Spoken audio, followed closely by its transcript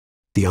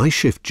The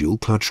I-Shift dual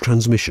clutch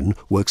transmission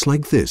works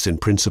like this in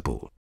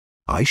principle.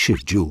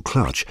 I-Shift dual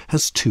clutch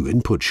has two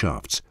input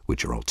shafts,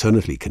 which are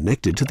alternately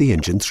connected to the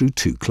engine through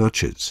two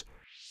clutches.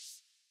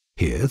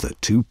 Here, the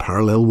two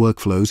parallel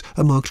workflows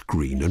are marked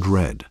green and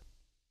red.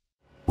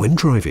 When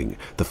driving,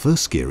 the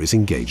first gear is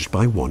engaged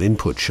by one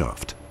input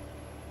shaft.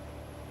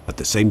 At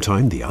the same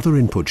time, the other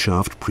input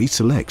shaft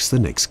pre-selects the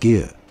next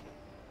gear.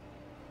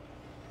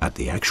 At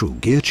the actual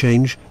gear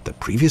change, the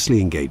previously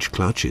engaged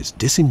clutch is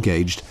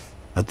disengaged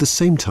at the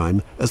same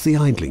time as the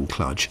idling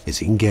clutch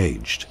is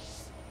engaged.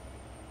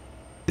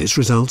 This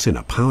results in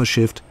a power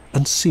shift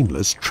and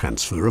seamless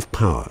transfer of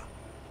power.